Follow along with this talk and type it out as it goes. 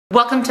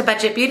Welcome to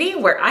Budget Beauty,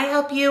 where I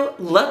help you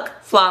look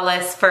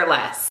flawless for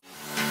less.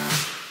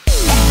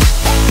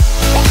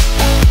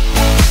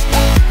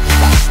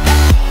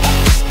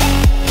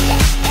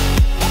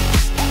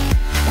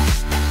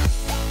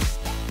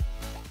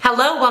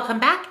 Hello, welcome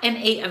back, and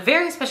a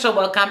very special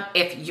welcome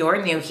if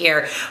you're new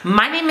here.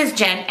 My name is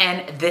Jen,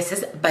 and this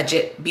is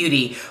Budget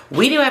Beauty.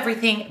 We do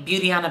everything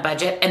beauty on a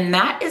budget, and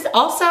that is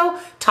also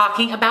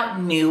talking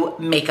about new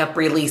makeup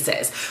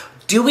releases.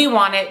 Do we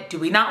want it? Do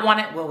we not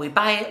want it? Will we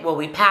buy it? Will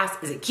we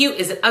pass? Is it cute?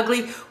 Is it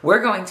ugly?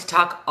 We're going to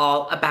talk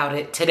all about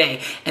it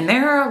today. And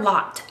there are a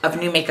lot of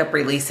new makeup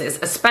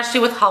releases,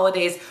 especially with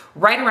holidays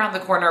right around the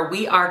corner.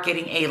 We are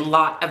getting a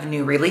lot of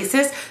new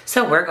releases,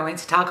 so we're going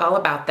to talk all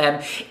about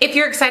them. If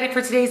you're excited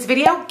for today's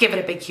video, give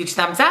it a big, huge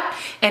thumbs up.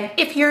 And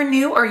if you're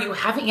new or you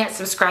haven't yet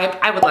subscribed,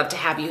 I would love to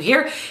have you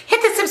here.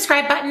 Hit the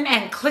subscribe button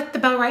and click the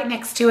bell right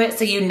next to it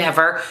so you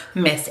never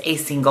miss a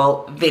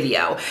single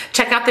video.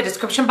 Check out the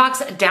description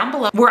box down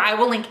below where I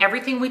will link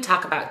everything we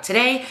talk about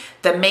today,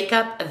 the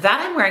makeup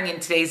that I'm wearing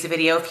in today's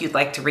video if you'd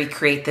like to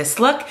recreate this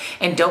look,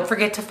 and don't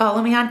forget to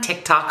follow me on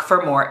TikTok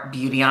for more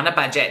beauty on a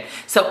budget.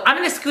 So I'm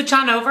gonna scooch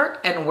on over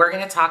and we're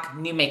gonna talk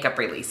new makeup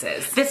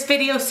releases. This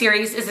video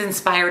series is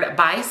inspired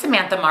by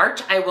Samantha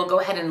March. I will go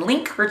ahead and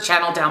link her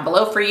channel down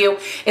below for you,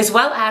 as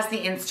well as the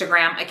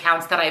Instagram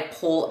accounts that I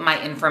pull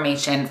my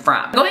information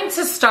from. I'm going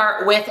to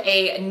start with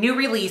a new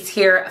release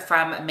here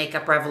from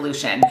Makeup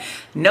Revolution.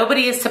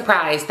 Nobody is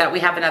surprised that we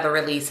have another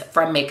release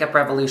from Makeup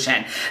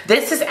Revolution.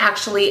 This is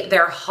actually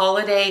their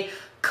holiday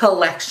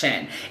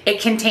collection. It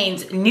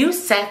contains new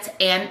sets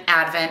and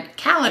advent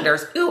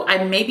calendars. Ooh,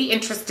 I may be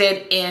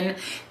interested in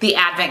the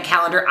advent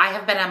calendar. I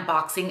have been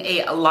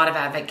unboxing a lot of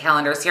advent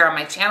calendars here on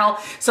my channel,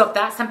 so if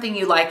that's something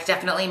you like,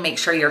 definitely make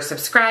sure you're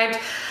subscribed.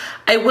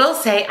 I will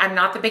say I'm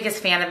not the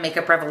biggest fan of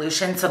Makeup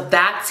Revolution, so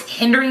that's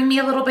hindering me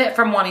a little bit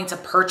from wanting to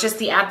purchase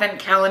the advent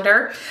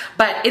calendar,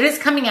 but it is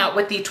coming out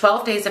with the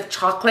 12 Days of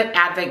Chocolate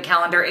advent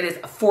calendar. It is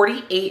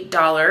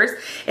 $48.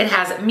 It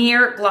has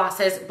mirror,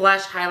 glosses,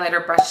 blush,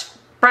 highlighter,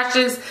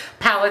 brushes,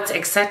 palettes,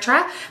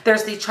 etc.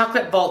 There's the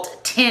Chocolate Vault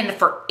tin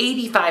for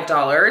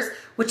 $85,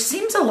 which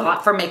seems a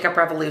lot for Makeup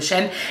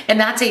Revolution, and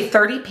that's a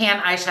 30-pan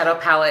eyeshadow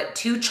palette,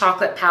 2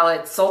 chocolate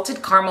palettes,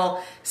 salted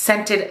caramel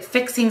scented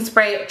fixing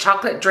spray,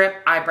 chocolate drip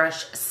eye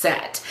brush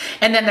set.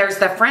 And then there's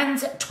the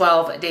Friends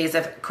 12 Days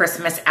of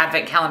Christmas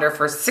advent calendar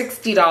for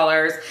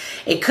 $60,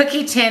 a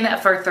cookie tin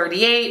for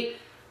 $38,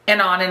 and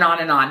on and on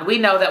and on. We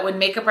know that when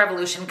Makeup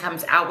Revolution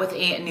comes out with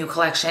a new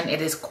collection, it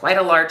is quite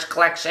a large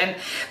collection.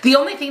 The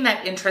only thing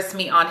that interests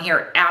me on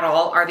here at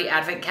all are the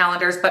advent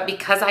calendars, but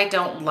because I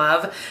don't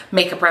love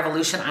Makeup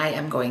Revolution, I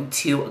am going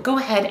to go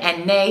ahead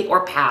and nay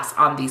or pass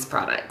on these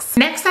products.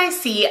 Next, I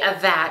see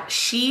that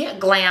She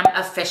Glam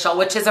Official,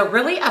 which is a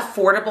really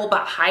affordable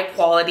but high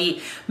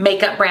quality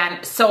makeup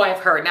brand, so I've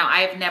heard. Now, I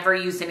have never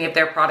used any of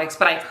their products,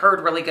 but I've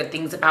heard really good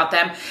things about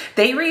them.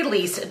 They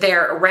released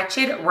their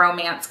Wretched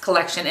Romance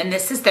collection, and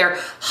this is their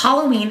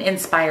Halloween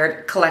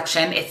inspired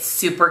collection. It's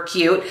super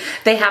cute.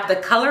 They have the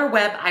Color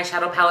Web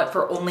eyeshadow palette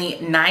for only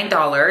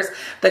 $9,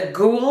 the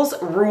Ghouls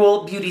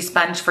Rule beauty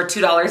sponge for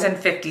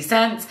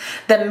 $2.50,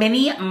 the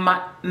Mini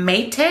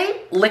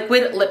Mate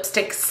liquid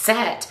lipstick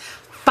set,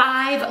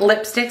 5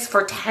 lipsticks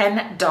for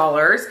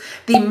 $10,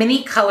 the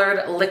mini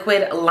colored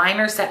liquid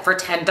liner set for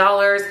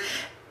 $10.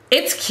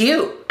 It's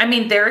cute. I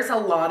mean, there is a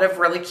lot of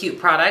really cute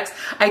products.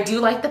 I do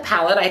like the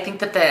palette. I think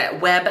that the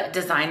web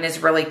design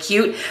is really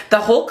cute.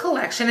 The whole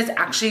collection is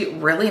actually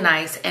really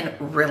nice and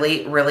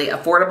really, really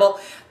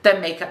affordable. The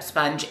makeup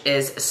sponge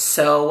is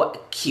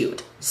so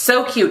cute.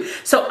 So cute.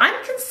 So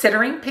I'm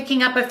considering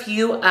picking up a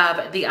few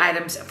of the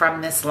items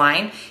from this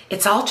line.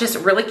 It's all just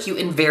really cute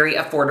and very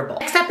affordable.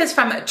 Next up is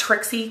from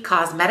Trixie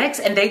Cosmetics,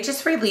 and they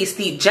just released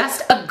the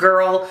Just a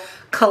Girl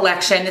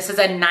collection. This is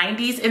a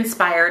 90s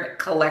inspired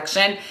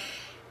collection.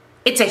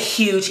 It's a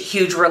huge,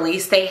 huge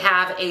release. They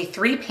have a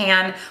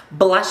 3-pan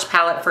blush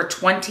palette for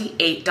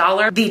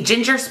 $28, the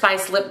Ginger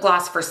Spice lip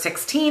gloss for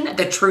 $16,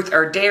 the Truth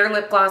or Dare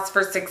lip gloss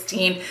for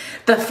 $16,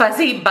 the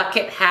Fuzzy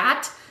Bucket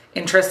hat,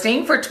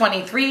 interesting, for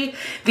 $23,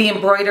 the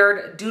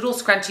embroidered doodle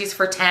scrunchies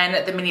for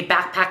 $10, the mini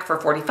backpack for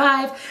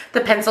 $45, the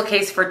pencil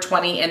case for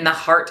 $20, and the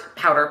heart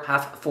powder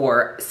puff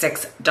for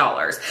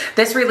 $6.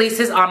 This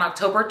releases on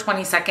October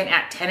 22nd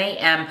at 10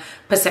 a.m.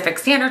 Pacific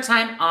Standard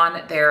Time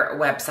on their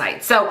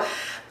website. So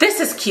this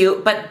is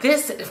cute, but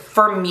this,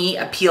 for me,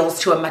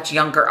 appeals to a much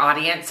younger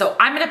audience. So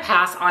I'm gonna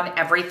pass on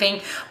everything,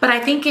 but I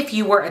think if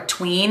you were a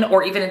tween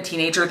or even a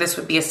teenager, this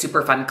would be a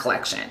super fun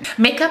collection.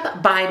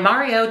 Makeup by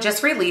Mariah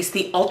just released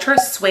the Ultra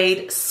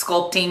Suede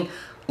Sculpting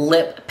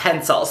Lip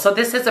Pencil. So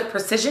this is a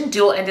precision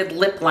dual-ended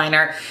lip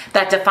liner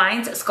that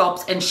defines,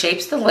 sculpts, and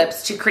shapes the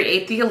lips to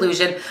create the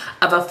illusion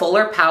of a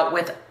fuller pout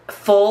with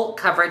full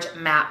coverage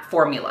matte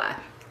formula.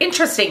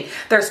 Interesting.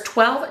 There's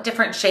 12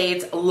 different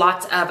shades,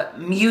 lots of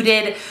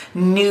muted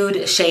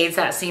nude shades.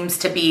 That seems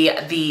to be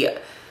the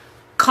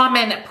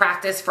common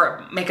practice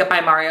for Makeup by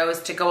Mariah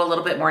is to go a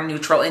little bit more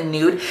neutral and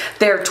nude.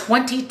 They're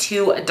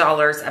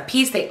 $22 a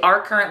piece. They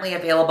are currently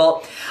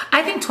available.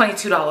 I think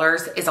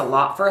 $22 is a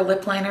lot for a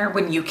lip liner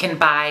when you can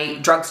buy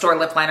drugstore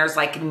lip liners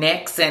like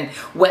NYX and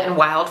Wet n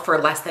Wild for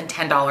less than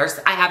 $10.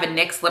 I have a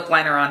NYX lip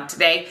liner on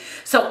today,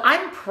 so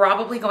I'm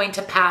probably going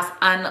to pass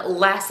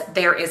unless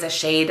there is a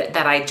shade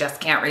that I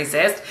just can't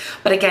resist.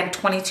 But again,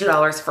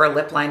 $22 for a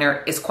lip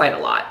liner is quite a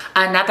lot.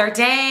 Another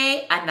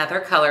day,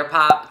 another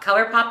Colourpop.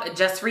 Colourpop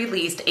just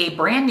released a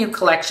brand new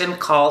collection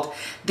called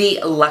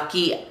the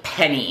Lucky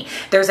Penny.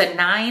 There's a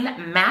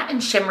 9 matte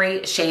and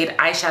shimmery shade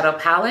eyeshadow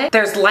palette.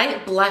 There's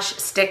light blush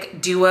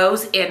stick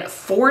duos in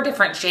 4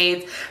 different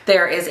shades.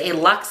 There is a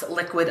luxe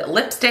liquid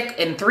lipstick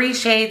in 3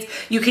 shades.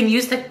 You can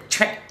use the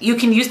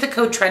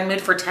code TRENDMOOD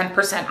for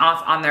 10%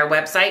 off on their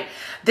website.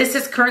 This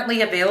is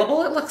currently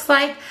available, it looks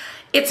like.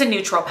 It's a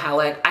neutral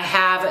palette. I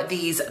have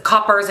these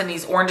coppers and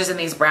these oranges and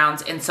these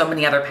browns in so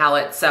many other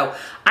palettes, so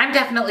I'm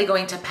definitely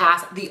going to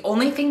pass. The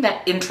only thing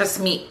that interests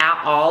me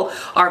at all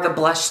are the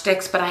blush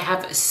sticks, but I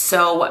have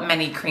so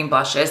many cream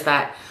blushes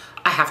that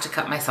I have to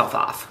cut myself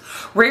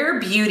off. Rare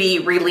Beauty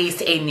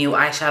released a new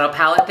eyeshadow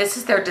palette. This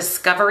is their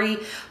Discovery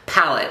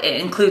palette.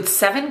 It includes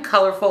 7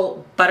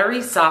 colorful,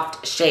 buttery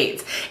soft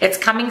shades. It's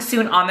coming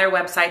soon on their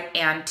website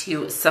and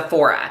to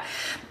Sephora.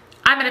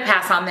 I'm gonna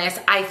pass on this.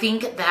 I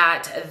think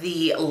that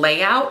the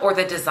layout or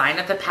the design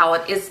of the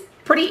palette is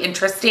pretty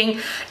interesting.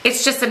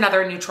 It's just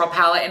another neutral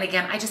palette. And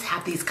again, I just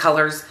have these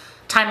colors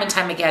time and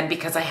time again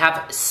because I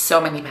have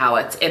so many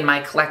palettes in my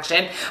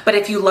collection. But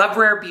if you love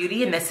Rare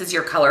Beauty and this is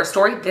your color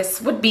story,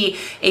 this would be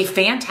a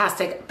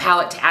fantastic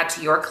palette to add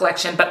to your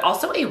collection, but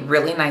also a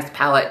really nice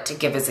palette to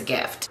give as a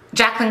gift.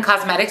 Jaclyn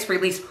Cosmetics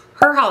released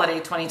her holiday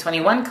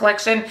 2021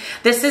 collection.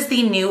 This is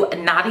the new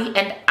Naughty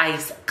and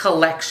Ice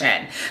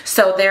collection.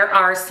 So there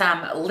are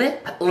some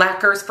lip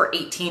lacquers for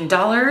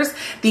 $18,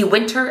 the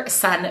Winter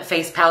Sun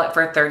face palette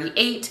for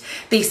 $38,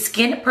 the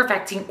Skin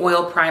Perfecting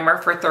Oil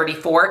Primer for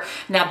 $34.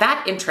 Now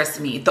that interests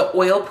me, the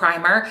oil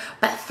primer,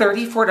 but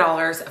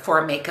 $34 for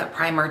a makeup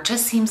primer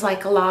just seems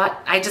like a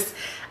lot.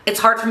 It's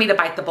hard for me to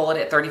bite the bullet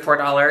at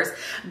 $34.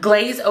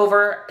 Glaze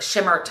Over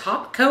Shimmer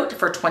Top Coat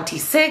for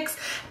 $26.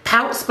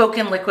 Pout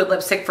Spoken Liquid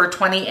Lipstick for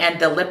 $20, and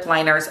the lip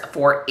liners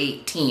for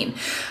 $18.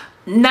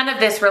 None of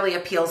this really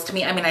appeals to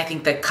me. I mean, I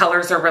think the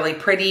colors are really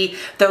pretty.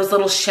 Those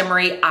little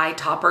shimmery eye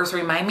toppers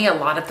remind me a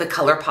lot of the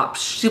Colourpop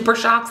Super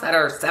Shocks that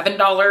are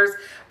 $7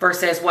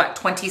 versus what,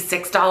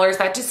 $26?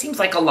 That just seems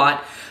like a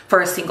lot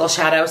for a single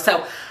shadow.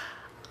 So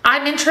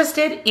I'm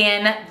interested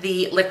in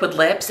the liquid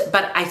lips,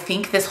 but I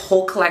think this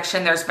whole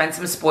collection, there's been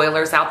some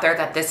spoilers out there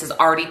that this is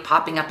already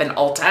popping up in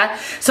Ulta.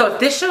 So if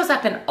this shows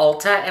up in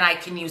Ulta and I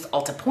can use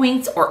Ulta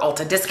points or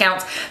Ulta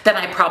discounts, then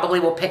I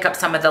probably will pick up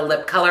some of the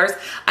lip colors.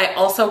 I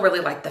also really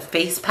like the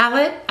face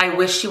palette. I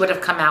wish she would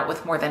have come out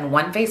with more than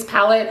one face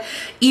palette.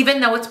 Even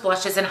though it's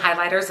blushes and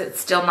highlighters, it's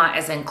still not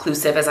as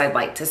inclusive as I'd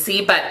like to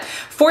see. But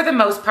for the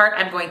most part,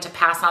 I'm going to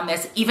pass on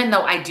this, even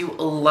though I do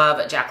love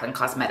Jaclyn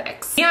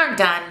Cosmetics. We aren't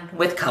done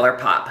with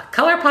Colourpop.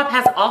 Colourpop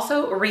has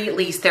also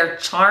released their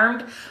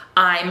Charmed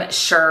I'm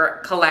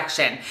Sure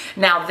collection.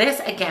 Now this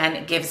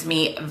again gives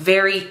me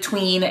very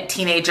tween,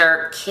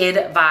 teenager,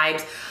 kid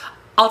vibes.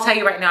 I'll tell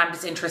you right now, I'm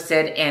just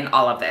interested in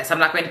all of this. I'm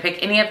not going to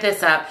pick any of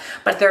this up,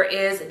 but there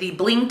is the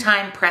Bling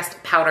Time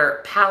Pressed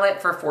Powder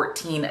Palette for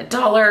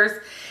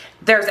 $14.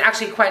 There's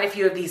actually quite a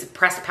few of these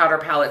pressed powder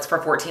palettes for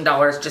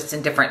 $14 just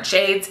in different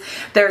shades.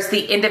 There's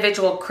the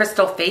individual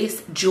Crystal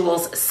Face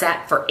Jewels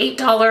set for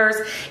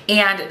 $8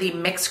 and the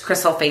mixed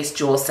Crystal Face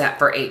Jewel set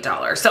for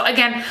 $8. So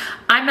again,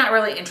 I'm not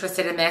really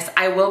interested in this.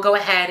 I will go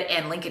ahead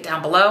and link it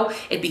down below.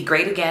 It'd be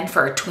great again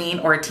for a tween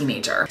or a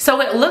teenager. So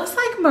it looks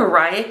like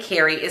Mariah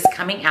Carey is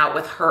coming out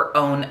with her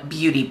own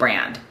beauty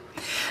brand.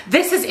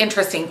 This is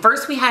interesting.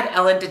 First, we had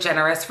Ellen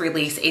DeGeneres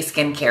release a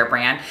skincare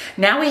brand.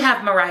 Now we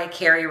have Mariah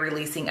Carey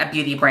releasing a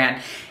beauty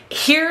brand.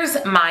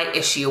 Here's my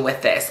issue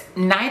with this.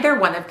 Neither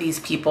one of these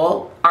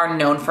people are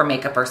known for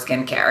makeup or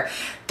skincare.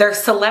 They're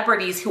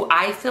celebrities who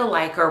I feel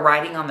like are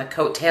riding on the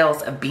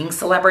coattails of being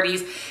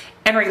celebrities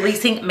and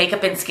releasing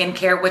makeup and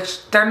skincare,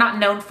 which they're not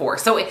known for.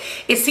 So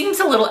it seems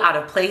a little out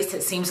of place.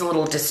 It seems a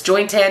little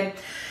disjointed.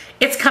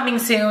 It's coming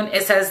soon.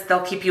 It says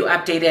they'll keep you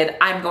updated.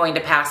 I'm going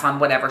to pass on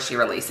whatever she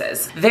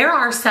releases. There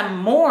are some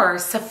more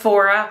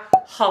Sephora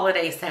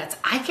holiday sets.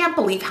 I can't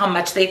believe how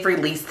much they've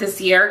released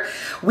this year.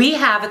 We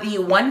have the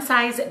One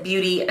Size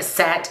Beauty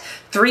set,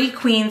 3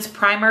 Queens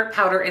Primer,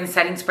 Powder, and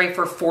Setting Spray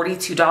for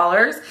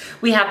 $42.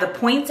 We have the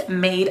Points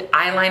Made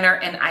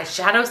Eyeliner and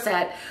Eyeshadow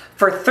set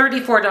for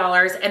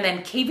 $34, and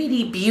then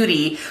KVD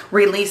Beauty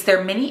released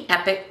their Mini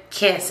Epic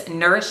Kiss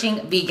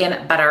Nourishing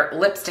Vegan Butter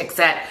Lipstick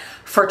set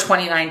for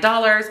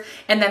 $29,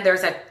 and then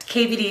there's a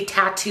KVD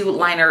Tattoo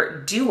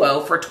Liner Duo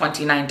for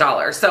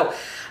 $29. So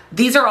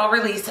these are all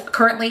released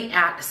currently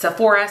at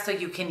Sephora, so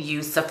you can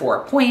use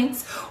Sephora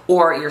points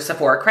or your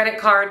Sephora credit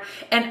card.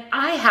 And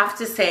I have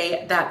to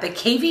say that the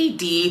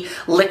KVD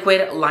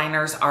liquid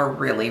liners are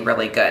really,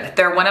 really good.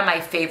 They're one of my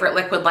favorite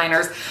liquid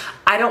liners.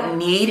 I don't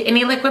need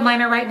any liquid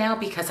liner right now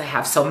because I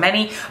have so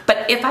many,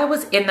 but if I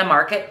was in the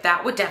market,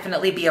 that would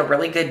definitely be a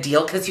really good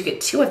deal because you get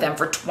 2 of them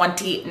for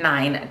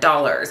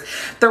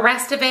 $29. The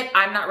rest of it,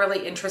 I'm not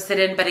really interested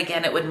in, but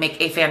again, it would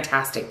make a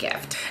fantastic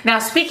gift. Now,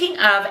 speaking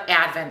of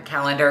advent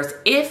calendars,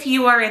 if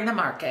you are in the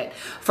market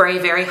for a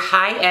very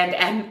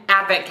high-end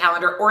advent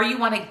calendar, or you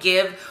want to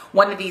give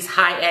one of these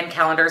high-end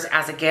calendars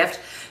as a gift,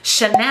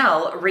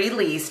 Chanel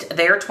released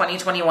their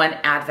 2021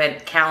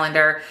 advent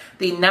calendar,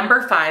 the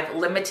number 5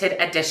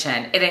 limited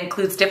edition. It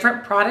includes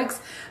different products,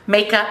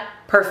 makeup,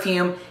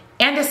 perfume,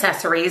 and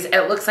accessories.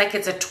 It looks like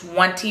it's a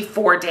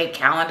 24-day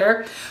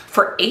calendar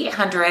for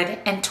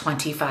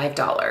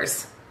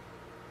 $825.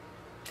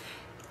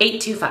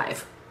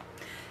 $825.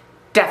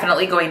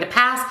 Definitely going to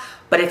pass,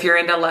 but if you're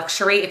into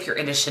luxury, if you're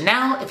into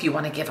Chanel, if you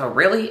want to give a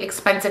really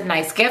expensive,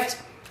 nice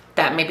gift,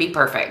 that may be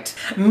perfect.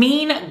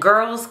 Mean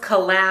Girls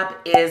collab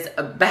is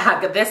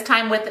back, this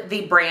time with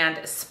the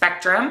brand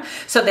Spectrum.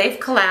 So they've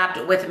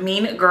collabed with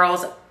Mean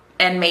Girls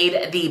and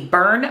made the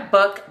Burn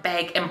Book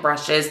Bag and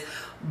Brushes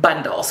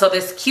bundle. So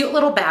this cute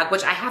little bag,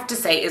 which I have to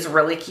say is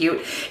really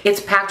cute. It's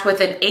packed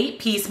with an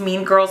 8-piece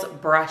Mean Girls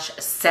brush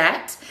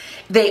set.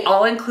 They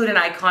all include an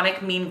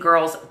iconic Mean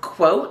Girls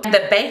quote.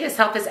 The bag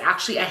itself is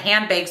actually a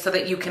handbag so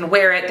that you can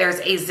wear it. There's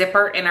a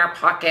zipper in our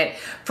pocket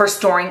for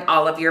storing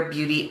all of your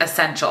beauty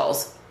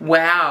essentials.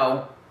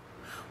 Wow.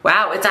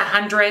 Wow, it's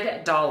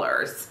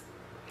 $100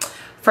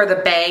 for the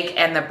bag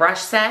and the brush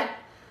set.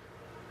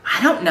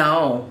 I don't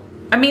know.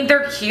 I mean,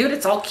 they're cute.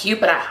 It's all cute,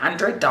 but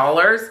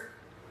 $100?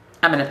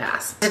 I'm gonna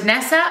pass.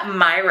 Danessa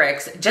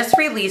Myricks just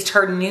released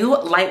her new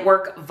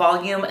Lightwork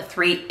Volume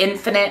 3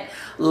 Infinite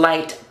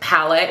Light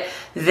Palette.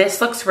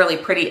 This looks really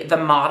pretty. The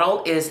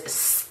model is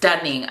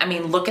stunning. I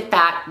mean, look at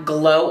that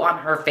glow on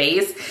her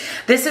face.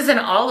 This is an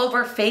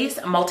all-over face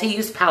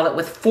multi-use palette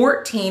with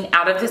 14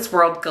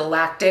 out-of-this-world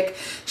galactic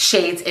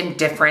shades in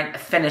different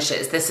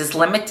finishes. This is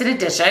limited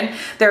edition.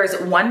 There is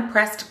 1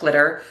 pressed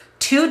glitter,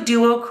 2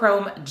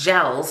 duochrome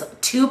gels,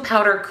 2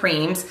 powder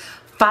creams,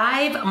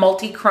 5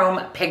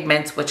 multi-chrome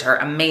pigments, which are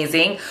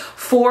amazing,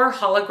 4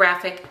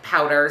 holographic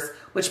powders,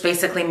 which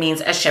basically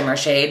means a shimmer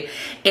shade,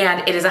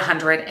 and it is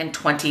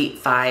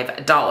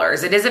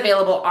 $125. It is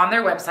available on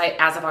their website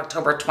as of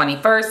October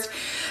 21st.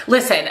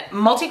 Listen,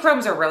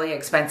 multi-chromes are really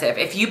expensive.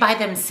 If you buy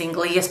them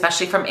singly,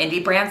 especially from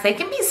indie brands, they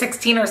can be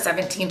 $16 or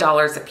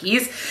 $17 a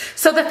piece.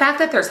 So the fact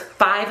that there's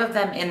 5 of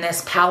them in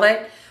this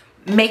palette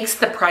makes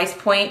the price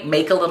point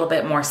make a little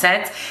bit more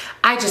sense.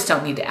 I just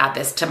don't need to add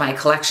this to my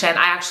collection.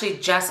 I actually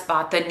just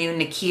bought the new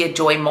Nakia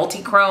Joy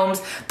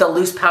Multi-Chromes, the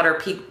loose powder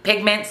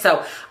pigment,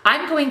 so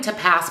I'm going to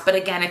pass. But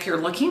again, if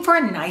you're looking for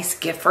a nice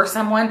gift for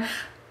someone,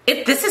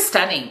 this is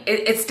stunning.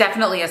 It's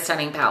definitely a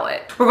stunning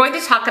palette. We're going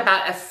to talk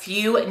about a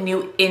few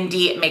new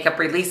indie makeup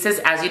releases.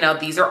 As you know,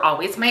 these are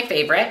always my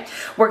favorite.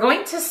 We're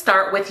going to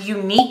start with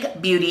Unique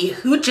Beauty,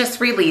 who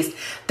just released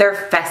their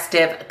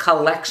festive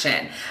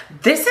collection.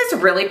 This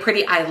is really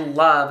pretty. I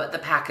love the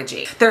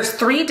packaging. There's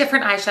 3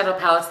 different eyeshadow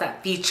palettes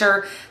that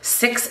feature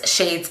 6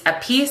 shades a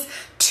piece,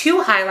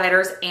 2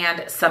 highlighters,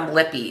 and some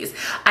lippies.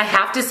 I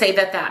have to say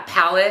that that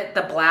palette,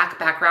 the black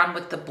background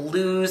with the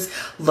blues,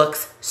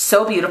 looks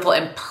so beautiful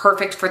and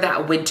perfect for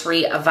that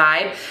wintry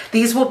vibe.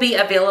 These will be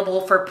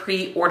available for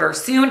pre-order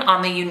soon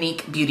on the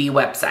Unique Beauty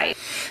website.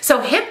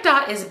 So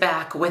HipDot is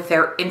back with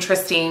their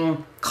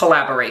interesting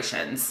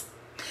collaborations.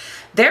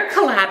 They're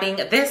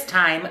collabing this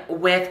time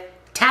with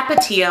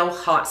Tapatio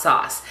Hot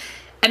Sauce.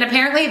 And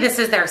apparently this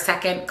is their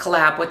second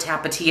collab with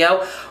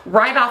Tapatio.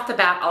 Right off the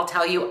bat, I'll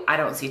tell you, I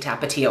don't see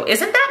Tapatio.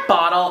 Isn't that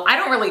bottle, I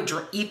don't really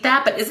eat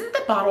that, but isn't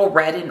the bottle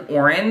red and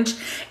orange?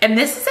 And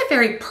this is a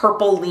very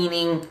purple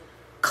leaning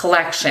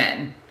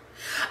collection.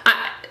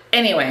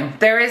 Anyway,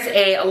 there is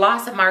a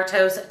Los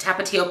Martos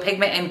Tapatio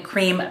Pigment and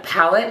Cream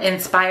palette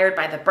inspired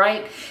by the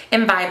bright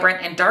and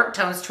vibrant and dark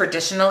tones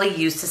traditionally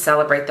used to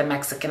celebrate the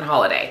Mexican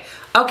holiday.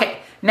 Okay.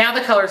 Now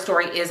the color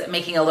story is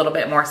making a little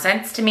bit more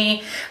sense to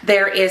me.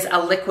 There is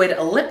a liquid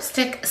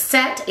lipstick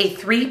set, a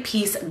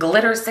 3-piece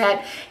glitter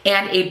set,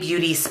 and a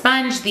beauty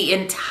sponge. The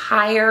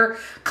entire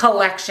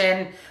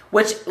collection,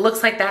 which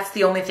looks like that's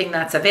the only thing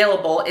that's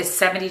available, is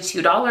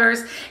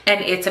 $72,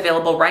 and it's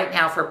available right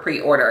now for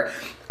pre-order.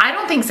 I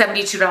don't think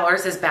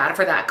 $72 is bad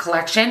for that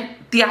collection.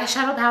 The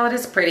eyeshadow palette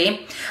is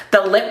pretty.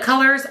 The lip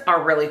colors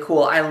are really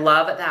cool. I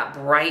love that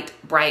bright,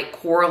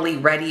 corally,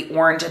 reddy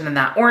orange, and then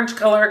that orange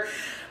color.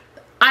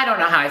 I don't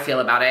know how I feel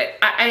about it.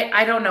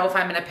 I don't know if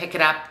I'm gonna pick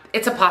it up.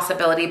 It's a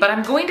possibility, but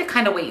I'm going to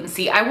kind of wait and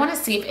see. I wanna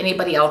see if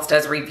anybody else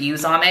does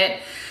reviews on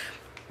it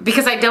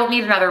because I don't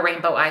need another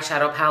rainbow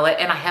eyeshadow palette,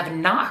 and I have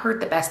not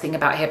heard the best thing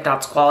about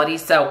HipDot's quality,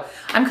 so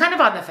I'm kind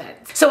of on the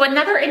fence. So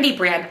another indie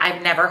brand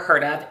I've never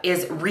heard of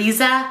is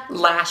Riza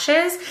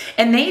Lashes,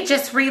 and they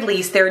just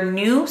released their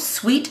new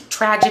Sweet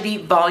Tragedy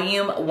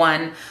Volume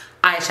 1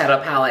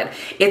 eyeshadow palette.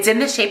 It's in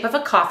the shape of a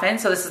coffin,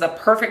 so this is the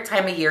perfect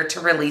time of year to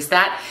release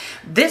that.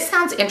 This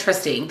sounds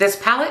interesting. This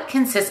palette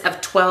consists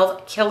of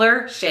 12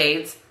 killer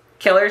shades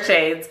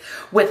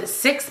with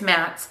 6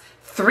 mattes,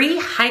 3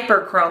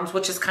 hyperchromes,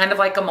 which is kind of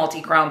like a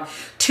multi-chrome,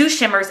 2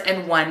 shimmers,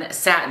 and 1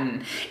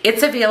 satin.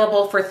 It's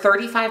available for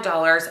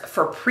 $35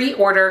 for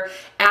pre-order.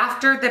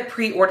 After the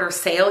pre-order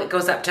sale, it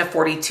goes up to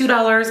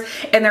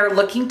 $42, and they're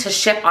looking to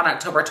ship on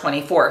October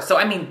 24th. So,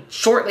 I mean,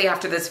 shortly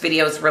after this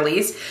video is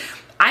released.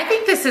 I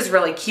think this is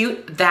really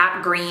cute.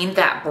 That green,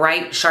 that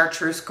bright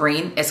chartreuse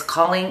green is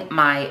calling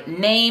my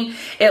name.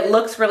 It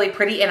looks really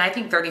pretty, and I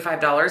think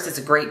 $35 is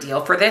a great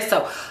deal for this.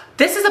 So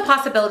this is a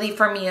possibility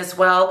for me as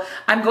well.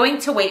 I'm going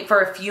to wait for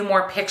a few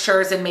more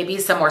pictures and maybe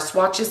some more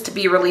swatches to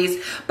be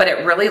released, but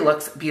it really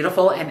looks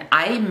beautiful, and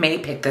I may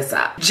pick this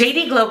up.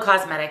 JD Glow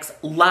Cosmetics,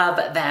 love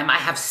them. I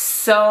have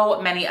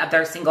so many of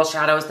their single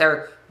shadows.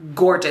 They're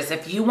gorgeous.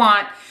 If you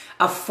want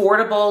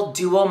affordable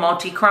dual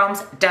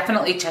multi-chromes,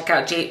 definitely check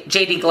out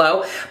JD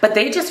Glow. But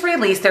they just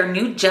released their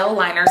new gel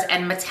liners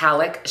and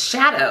metallic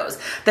shadows.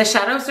 The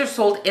shadows are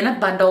sold in a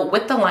bundle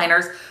with the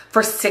liners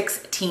for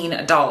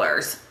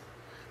 $16.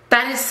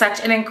 That is such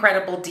an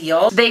incredible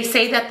deal. They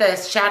say that the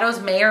shadows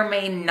may or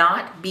may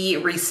not be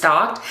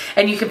restocked,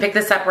 and you can pick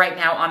this up right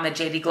now on the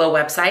JD Glow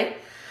website.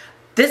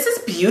 This is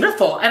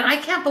beautiful, and I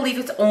can't believe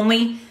it's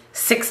only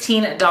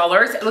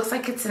 $16. It looks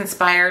like it's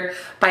inspired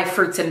by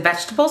fruits and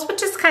vegetables,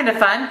 which is kind of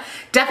fun.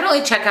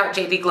 Definitely check out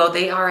JD Glow.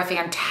 They are a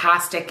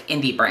fantastic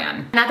indie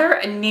brand.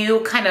 Another new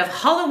kind of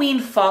Halloween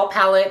fall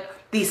palette,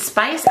 the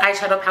Spice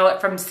eyeshadow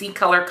palette from C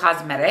Color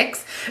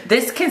Cosmetics.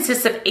 This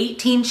consists of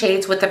 18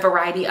 shades with a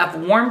variety of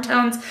warm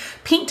tones,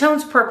 pink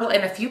tones, purple,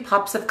 and a few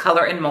pops of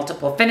color in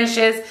multiple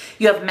finishes.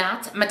 You have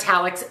mattes,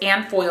 metallics,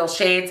 and foil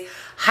shades,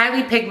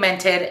 highly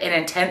pigmented and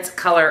intense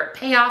color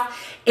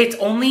payoff. It's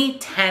only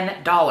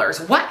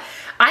 $10. What?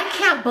 I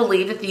can't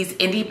believe that these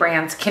indie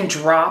brands can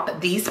drop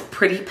these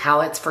pretty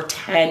palettes for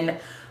 $10.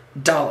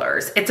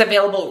 It's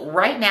available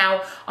right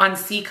now on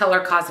C Color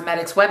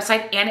Cosmetics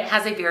website, and it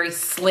has a very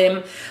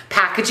slim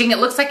packaging. It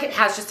looks like it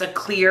has just a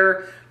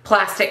clear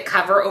plastic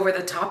cover over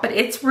the top, but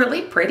it's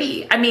really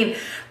pretty. I mean,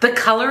 the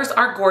colors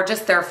are gorgeous.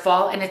 They're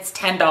fall, and it's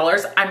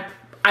 $10. I'm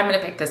gonna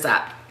pick this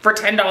up for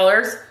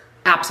 $10.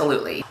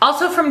 Absolutely.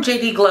 Also from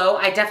JD Glow,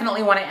 I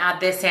definitely want to add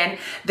this in.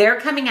 They're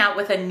coming out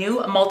with a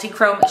new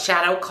multi-chrome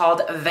shadow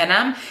called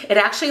Venom. It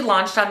actually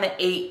launched on the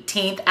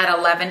 18th at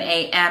 11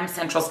 a.m.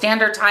 Central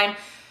Standard Time.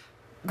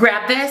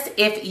 Grab this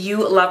if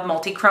you love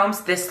multi-chromes.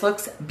 This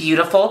looks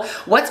beautiful.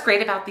 What's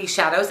great about these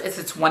shadows is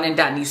it's one and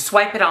done. You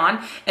swipe it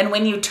on, and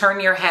when you turn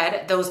your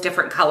head, those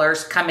different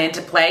colors come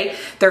into play.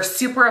 They're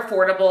super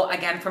affordable,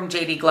 again, from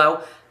JD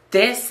Glow.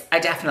 This I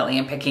definitely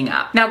am picking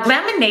up. Now,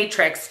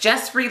 Glaminatrix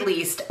just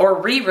released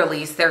or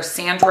re-released their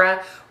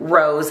Sandra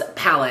Rose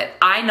palette.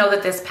 I know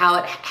that this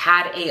palette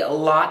had a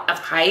lot of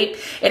hype.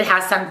 It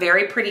has some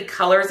very pretty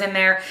colors in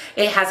there.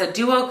 It has a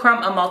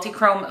duochrome, a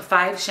multi-chrome,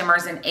 5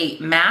 shimmers, and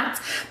 8 mattes.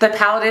 The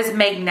palette is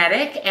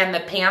magnetic, and the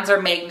pans are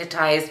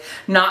magnetized,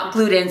 not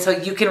glued in, so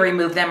you can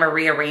remove them or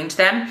rearrange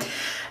them.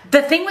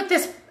 The thing with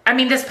this, I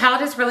mean, this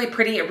palette is really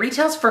pretty. It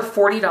retails for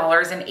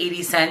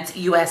 $40.80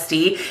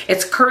 USD.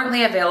 It's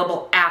currently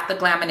available at the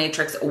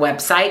Glaminatrix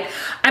website.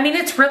 I mean,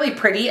 it's really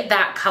pretty.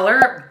 That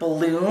color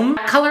bloom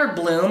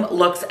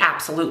looks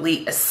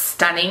absolutely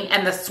stunning,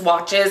 and the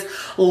swatches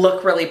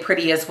look really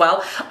pretty as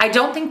well. I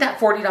don't think that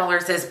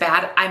 $40 is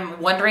bad.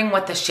 I'm wondering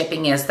what the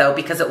shipping is though,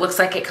 because it looks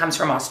like it comes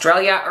from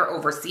Australia or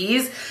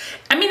overseas.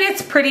 I mean,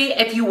 it's pretty.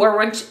 If you were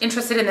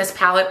interested in this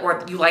palette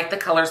or you like the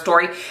color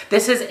story,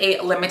 this is a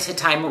limited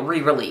time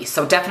re-release.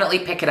 So definitely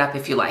pick it up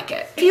if you like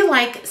it. If you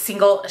like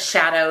single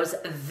shadows,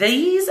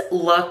 these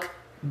look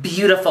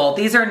beautiful.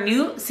 These are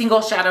new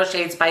single shadow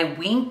shades by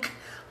Wink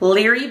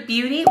Leary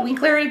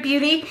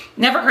Beauty.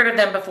 Never heard of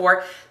them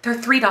before. They're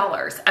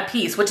 $3 a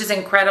piece, which is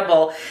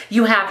incredible.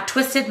 You have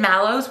Twisted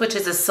Mallows, which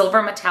is a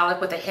silver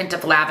metallic with a hint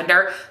of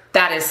lavender.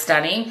 That is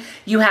stunning.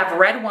 You have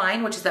Red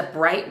Wine, which is a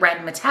bright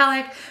red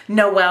metallic.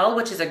 Noel,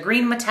 which is a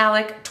green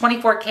metallic.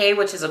 24K,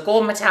 which is a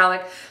gold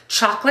metallic.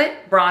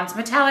 Chocolate, bronze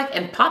metallic.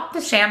 And Pop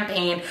the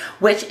Champagne,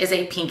 which is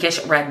a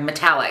pinkish red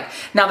metallic.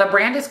 Now, the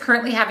brand is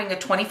currently having a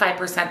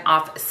 25%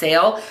 off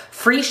sale.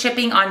 Free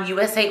shipping on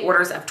USA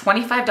orders of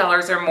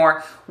 $25 or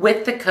more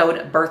with the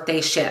code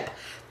BIRTHDAYSHIP.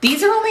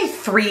 These are only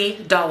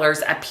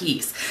 $3 a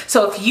piece.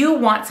 So if you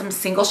want some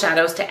single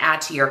shadows to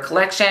add to your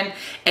collection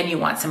and you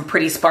want some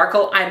pretty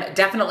sparkle, I'm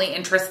definitely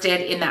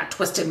interested in that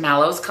Twisted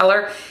Mallows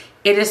color.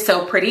 It is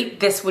so pretty.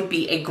 This would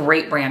be a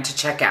great brand to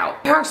check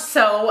out. There are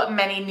so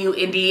many new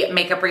indie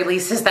makeup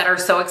releases that are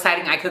so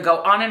exciting. I could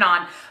go on and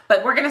on,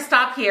 but we're gonna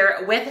stop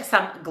here with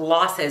some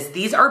glosses.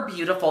 These are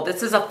beautiful.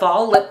 This is a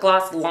fall lip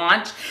gloss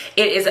launch.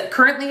 It is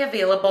currently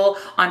available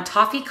on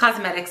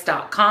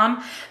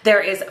toffeecosmetics.com.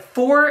 There is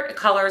 4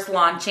 colors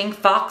launching: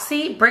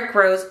 Foxy, Brick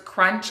Rose,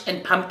 Crunch,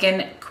 and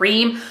Pumpkin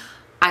Cream.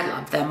 I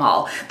love them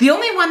all. The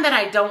only one that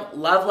I don't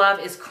love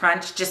is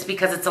Crunch, just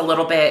because it's a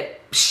little bit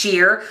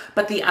sheer,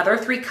 but the other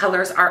 3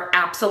 colors are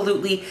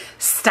absolutely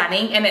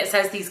stunning. And it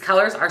says these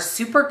colors are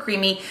super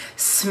creamy,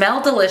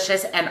 smell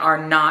delicious, and are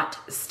not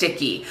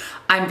sticky.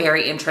 I'm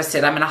very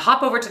interested. I'm gonna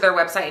hop over to their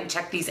website and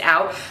check these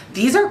out.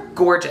 These are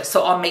gorgeous,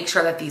 so I'll make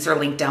sure that these are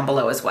linked down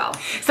below as well.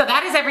 So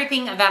that is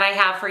everything that I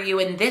have for you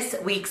in this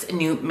week's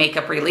new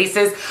makeup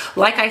releases.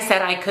 Like I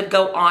said, I could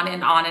go on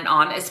and on and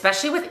on,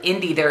 especially with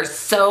indie. There's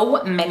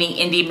so many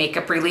indie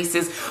makeup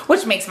releases,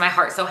 which makes my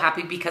heart so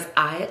happy because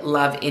I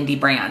love indie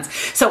brands.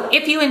 So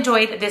if you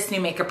enjoyed this new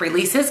makeup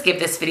releases, give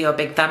this video a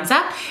big thumbs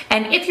up.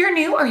 And if you're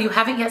new or you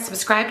haven't yet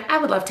subscribed, I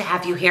would love to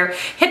have you here.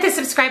 Hit the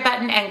subscribe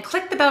button and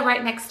click the bell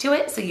right next to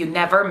it so you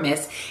never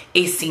miss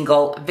a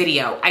single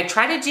video. I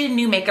try to do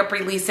new makeup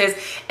releases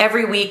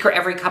every week or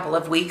every couple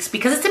of weeks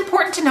because it's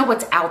important to know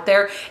what's out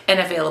there and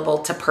available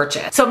to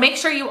purchase. So make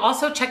sure you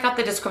also check out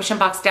the description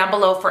box down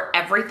below for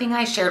everything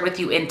I shared with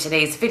you in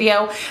today's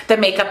video, the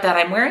makeup that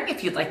I'm wearing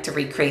if you'd like to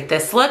recreate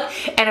this look,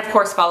 and of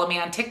course follow me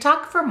on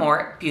TikTok for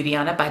more beauty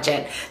on a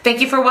budget. Thank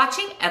you for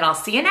watching, and I'll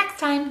see you next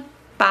time.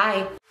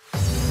 Bye.